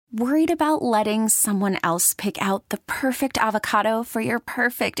Worried about letting someone else pick out the perfect avocado for your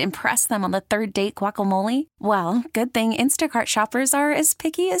perfect impress them on the third date guacamole? Well, good thing Instacart shoppers are as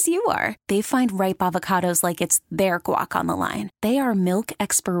picky as you are. They find ripe avocados like it's their guac on the line. They are milk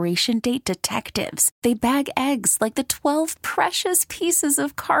expiration date detectives. They bag eggs like the 12 precious pieces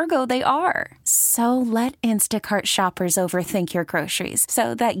of cargo they are. So let Instacart shoppers overthink your groceries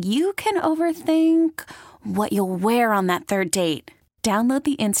so that you can overthink what you'll wear on that third date. Download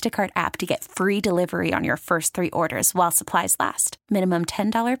the Instacart app to get free delivery on your first 3 orders while supplies last. Minimum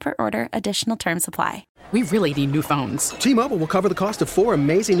 $10 per order. Additional terms apply. We really need new phones. T-Mobile will cover the cost of 4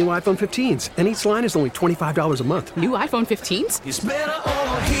 amazing new iPhone 15s, and each line is only $25 a month. New iPhone 15s? It's better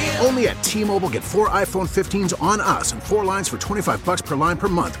over here. Only at T-Mobile, get 4 iPhone 15s on us and 4 lines for $25 per line per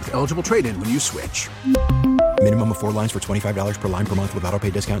month with eligible trade-in when you switch. Minimum of 4 lines for $25 per line per month with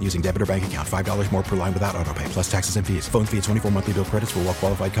autopay discount using debit or bank account. $5 more per line without autopay, plus taxes and fees. Phone fee at 24 monthly bill credits for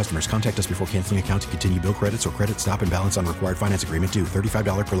well-qualified customers. Contact us before canceling account to continue bill credits or credit stop and balance on required finance agreement due.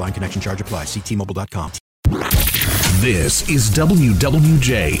 $35 per line connection charge applies. See T-Mobile.com. This is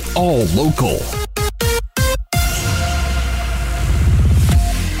WWJ All Local.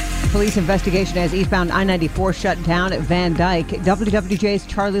 Police investigation as eastbound I-94 shut down at Van Dyke. WWJ's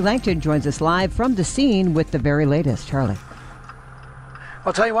Charlie Langton joins us live from the scene with the very latest. Charlie.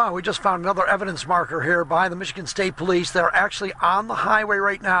 I'll tell you what, we just found another evidence marker here by the Michigan State Police. They're actually on the highway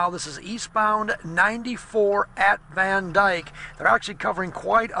right now. This is eastbound 94 at Van Dyke. They're actually covering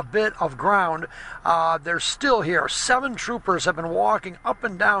quite a bit of ground. They're still here. 7 troopers have been walking up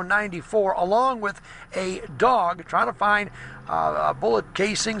and down 94 along with a dog trying to find bullet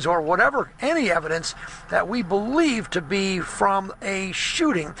casings or whatever, any evidence that we believe to be from a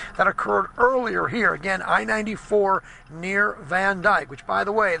shooting that occurred earlier here. Again, I-94 near Van Dyke, which, by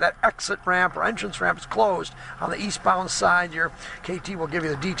the way, that exit ramp or entrance ramp is closed on the eastbound side. Your KT will give you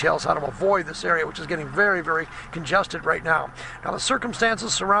the details how to avoid this area, which is getting very, very congested right now. Now, the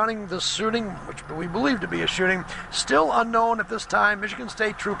circumstances surrounding this shooting, which we believe to be a shooting, still unknown at this time. Michigan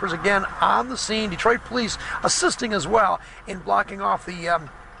State troopers, again, on the scene. Detroit police assisting as well in blocking off the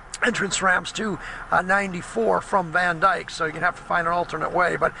entrance ramps to 94 from Van Dyke, so you're going to have to find an alternate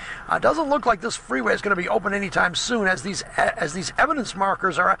way. But it doesn't look like this freeway is going to be open anytime soon, as these evidence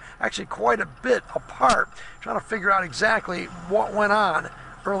markers are actually quite a bit apart, trying to figure out exactly what went on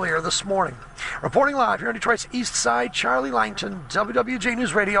earlier this morning. Reporting live here on Detroit's East Side, Charlie Langton, WWJ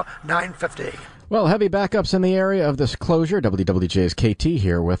News Radio 950. Well, heavy backups in the area of this closure. WWJ's KT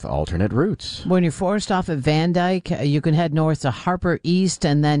here with alternate routes. When you're forced off at Van Dyke, you can head north to Harper East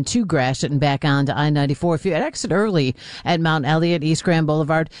and then to Gratiot and back on to I-94. If you exit early at Mount Elliott, East Grand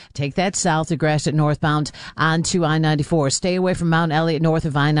Boulevard, take that south to Gratiot northbound onto I-94. Stay away from Mount Elliott north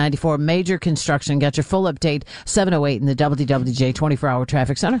of I-94. Major construction. Got your full update, 7:08 in the WWJ 24-hour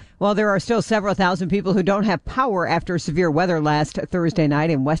traffic center. Well, there are still several thousand people who don't have power after severe weather last Thursday night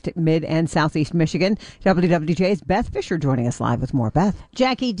in West, Mid, and Southeast Michigan. WWJ's Beth Fisher joining us live with more. Beth.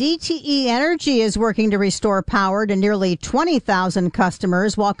 Jackie, DTE Energy is working to restore power to nearly 20,000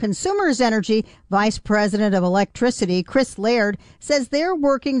 customers, while Consumers Energy Vice President of Electricity Chris Laird says they're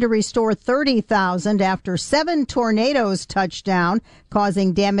working to restore 30,000 after 7 tornadoes touched down,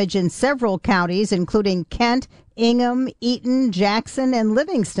 causing damage in several counties, including Kent, Ingham, Eaton, Jackson, and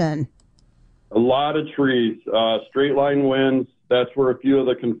Livingston. A lot of trees, straight line winds. That's where a few of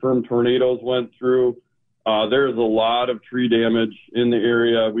the confirmed tornadoes went through. There's a lot of tree damage in the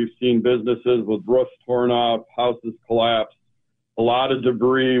area. We've seen businesses with roofs torn off, houses collapsed, a lot of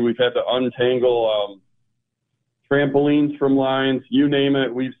debris. We've had to untangle trampolines from lines. You name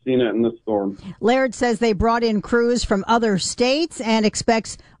it, we've seen it in the storm. Laird says they brought in crews from other states and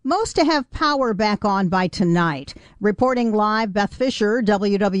expects most to have power back on by tonight. Reporting live, Beth Fisher,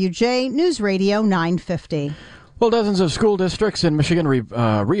 WWJ News Radio 950. Well, dozens of school districts in Michigan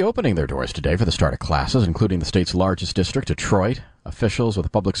reopening their doors today for the start of classes, including the state's largest district, Detroit. Officials with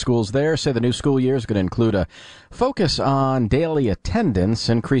the public schools there say the new school year is going to include a focus on daily attendance,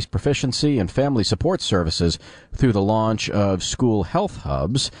 increased proficiency, and family support services through the launch of school health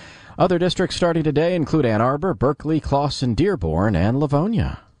hubs. Other districts starting today include Ann Arbor, Berkeley, Clawson, Dearborn, and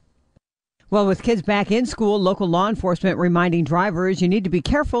Livonia. Well, with kids back in school, local law enforcement reminding drivers you need to be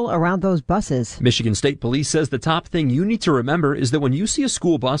careful around those buses. Michigan State Police says the top thing you need to remember is that when you see a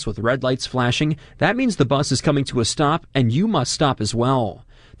school bus with red lights flashing, that means the bus is coming to a stop and you must stop as well.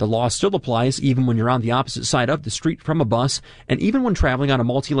 The law still applies even when you're on the opposite side of the street from a bus and even when traveling on a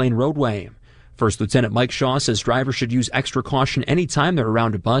multi-lane roadway. First Lieutenant Mike Shaw says drivers should use extra caution anytime they're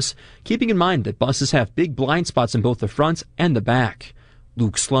around a bus, keeping in mind that buses have big blind spots in both the front and the back.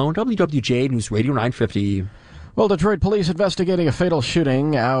 Luke Sloan, WWJ News Radio 950. Well, Detroit police investigating a fatal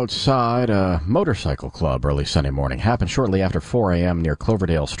shooting outside a motorcycle club early Sunday morning. Happened shortly after 4 a.m. near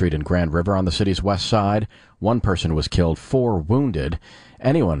Cloverdale Street in Grand River on the city's west side. One person was killed, 4 wounded.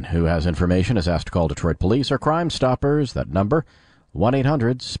 Anyone who has information is asked to call Detroit police or Crime Stoppers. That number,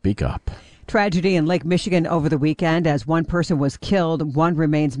 1-800-SPEAK-UP. Tragedy in Lake Michigan over the weekend as one person was killed. One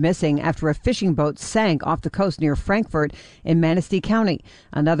remains missing after a fishing boat sank off the coast near Frankfort in Manistee County.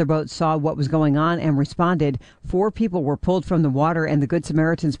 Another boat saw what was going on and responded. 4 people were pulled from the water and the Good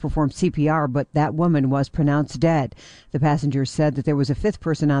Samaritans performed CPR, but that woman was pronounced dead. The passengers said that there was a 5th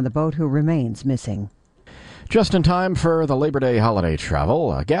person on the boat who remains missing. Just in time for the Labor Day holiday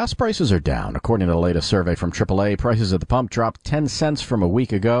travel, gas prices are down. According to the latest survey from AAA, prices at the pump dropped 10 cents from a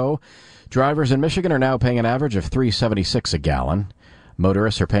week ago. Drivers in Michigan are now paying an average of $3.76 a gallon.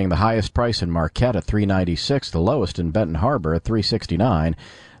 Motorists are paying the highest price in Marquette at $3.96, the lowest in Benton Harbor at $3.69.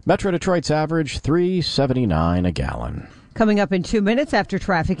 Metro Detroit's average, $3.79 a gallon. Coming up in 2 minutes after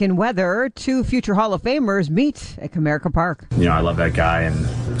traffic and weather, 2 future Hall of Famers meet at Comerica Park. You know, I love that guy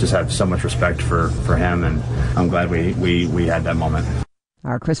and just have so much respect for him, and I'm glad we had that moment.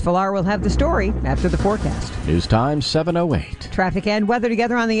 Our Chris Villar will have the story after the forecast. News time, 7:08. Traffic and weather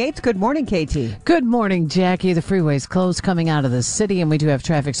together on the 8th. Good morning, KT. Good morning, Jackie. The freeway's closed coming out of the city, and we do have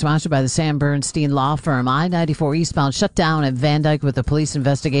traffic sponsored by the Sam Bernstein Law Firm. I-94 eastbound shut down at Van Dyke with a police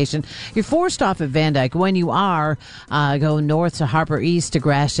investigation. You're forced off at Van Dyke. When you are, go north to Harper East to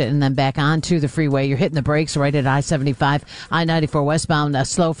Gratiot and then back onto the freeway. You're hitting the brakes right at I-75. I-94 westbound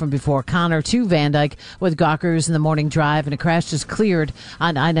slow from before Connor to Van Dyke with Gawkers in the morning drive, and a crash just cleared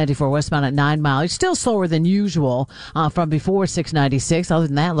on I-94 westbound at 9 Mile. It's still slower than usual from before 696. Other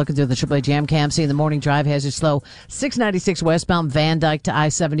than that, looking through the AAA Jam Cam, seeing the morning drive has you slow 696 westbound Van Dyke to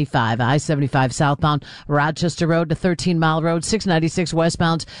I-75. I-75 southbound Rochester Road to 13 Mile Road, 696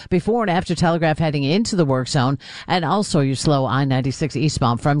 westbound before and after Telegraph heading into the work zone. And also you're slow I-96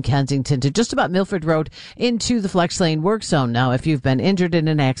 eastbound from Kensington to just about Milford Road into the Flex Lane work zone. Now, if you've been injured in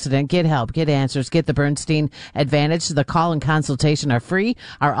an accident, get help, get answers, get the Bernstein Advantage. The call and consultation are free.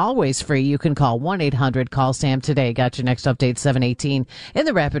 Are always free. You can call 1-800-CALL-SAM today. Got your next update 7:18 in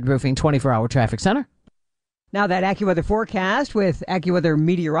the Rapid Roofing 24-hour traffic center. Now that AccuWeather forecast with AccuWeather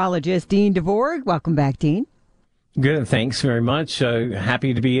meteorologist Dean DeVorg. Welcome back, Dean. Good, thanks very much.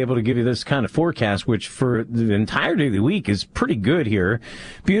 Happy to be able to give you this kind of forecast, which for the entirety of the week is pretty good here.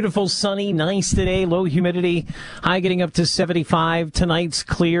 Beautiful, sunny, nice today, low humidity, high getting up to 75. Tonight's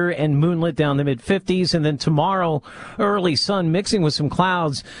clear and moonlit down the mid-50s. And then tomorrow, early sun mixing with some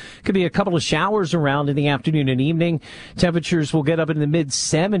clouds. Could be a couple of showers around in the afternoon and evening. Temperatures will get up in the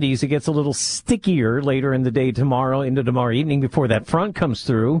mid-70s. It gets a little stickier later in the day tomorrow into tomorrow evening before that front comes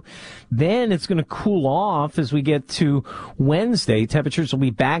through. Then it's going to cool off as we get to Wednesday. Temperatures will be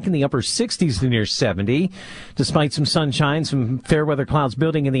back in the upper 60s to near 70, despite some sunshine, some fair weather clouds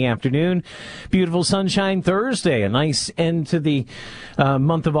building in the afternoon. Beautiful sunshine Thursday, a nice end to the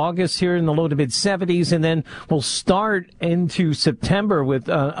month of August here in the low to mid 70s, and then we'll start into September with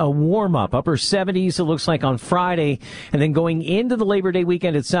a warm up, upper 70s it looks like on Friday, and then going into the Labor Day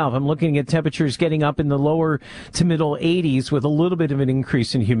weekend itself, I'm looking at temperatures getting up in the lower to middle 80s with a little bit of an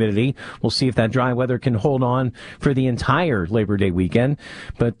increase in humidity. We'll see if that dry weather can hold on for the entire Labor Day weekend,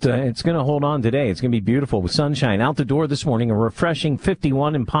 but it's going to hold on today. It's going to be beautiful with sunshine. Out the door this morning, a refreshing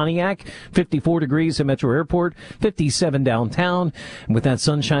 51 in Pontiac, 54 degrees at Metro Airport, 57 downtown. And with that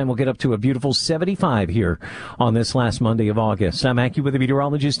sunshine, we'll get up to a beautiful 75 here on this last Monday of August. I'm AccuWeather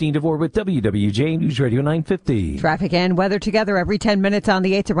meteorologist Dean DeVore with WWJ News Radio 950. Traffic and weather together every 10 minutes on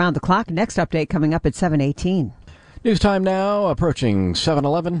the 8th around the clock. Next update coming up at 7:18. News time now, approaching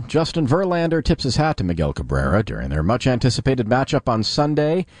 7:11. Justin Verlander tips his hat to Miguel Cabrera during their much-anticipated matchup on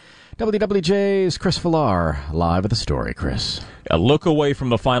Sunday. WWJ's Chris Villar, live with the story. Chris. A look away from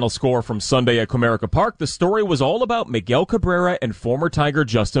the final score from Sunday at Comerica Park, the story was all about Miguel Cabrera and former Tiger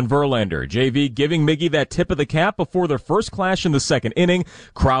Justin Verlander. JV giving Miggy that tip of the cap before their first clash in the second inning.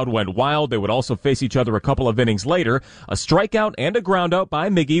 Crowd went wild. They would also face each other a couple of innings later. A strikeout and a groundout by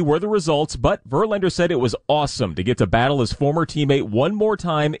Miggy were the results, but Verlander said it was awesome to get to battle his former teammate one more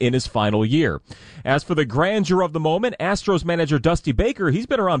time in his final year. As for the grandeur of the moment, Astros manager Dusty Baker, he's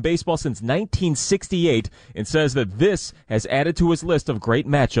been around baseball since 1968 and says that this has added to his list of great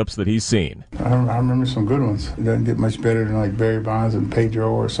matchups that he's seen. I remember some good ones. It doesn't get much better than like Barry Bonds and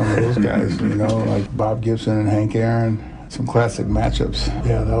Pedro or some of those guys, like Bob Gibson and Hank Aaron. Some classic matchups.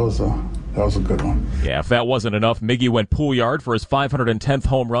 Yeah, that was a good one. Yeah, if that wasn't enough, Miggy went pool yard for his 510th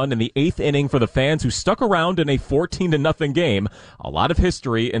home run in the 8th inning for the fans who stuck around in a 14-0 game. A lot of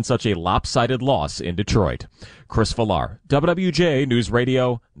history in such a lopsided loss in Detroit. Chris Villar, WWJ News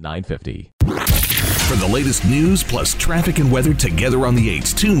Radio 950. For the latest news plus traffic and weather together on the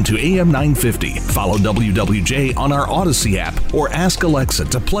 8s, tune to AM 950. Follow WWJ on our Odyssey app or ask Alexa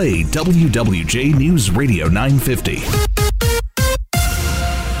to play WWJ News Radio 950.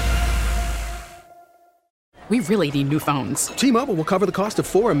 We really need new phones. T-Mobile will cover the cost of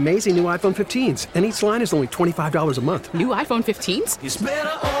 4 amazing new iPhone 15s, and each line is only $25 a month. New iPhone 15s? It's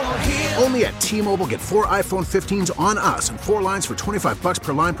better over here. Only at T-Mobile, get 4 iPhone 15s on us and 4 lines for $25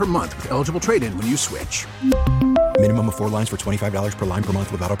 per line per month with eligible trade-in when you switch. Minimum of 4 lines for $25 per line per month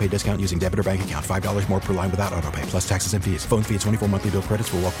with autopay discount using debit or bank account. $5 more per line without autopay, plus taxes and fees. Phone fee at 24 monthly bill credits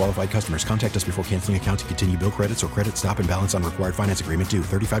for well-qualified customers. Contact us before canceling account to continue bill credits or credit stop and balance on required finance agreement due.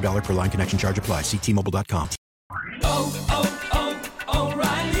 $35 per line connection charge applies. See T-Mobile.com.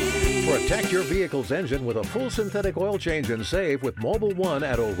 O'Reilly. Protect your vehicle's engine with a full synthetic oil change and save with Mobile One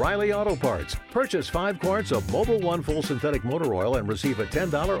at O'Reilly Auto Parts. Purchase 5 quarts of Mobile One full synthetic motor oil and receive a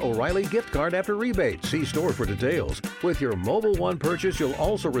 $10 O'Reilly gift card after rebate. See store for details. With your Mobile One purchase, you'll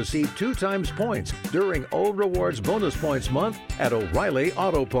also receive 2 times points during O Rewards Bonus Points Month at O'Reilly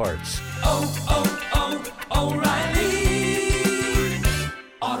Auto Parts. O'Reilly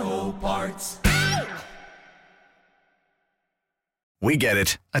Auto Parts. We get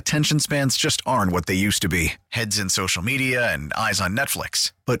it. Attention spans just aren't what they used to be. Heads in social media and eyes on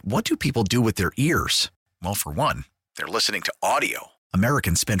Netflix. But what do people do with their ears? Well, for one, they're listening to audio.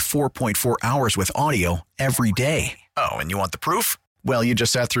 Americans spend 4.4 hours with audio every day. Oh, and you want the proof? Well, you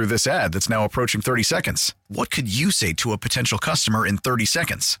just sat through this ad that's now approaching 30 seconds. What could you say to a potential customer in 30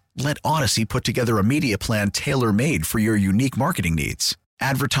 seconds? Let Odyssey put together a media plan tailor-made for your unique marketing needs.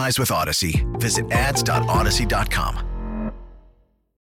 Advertise with Odyssey. Visit ads.odyssey.com.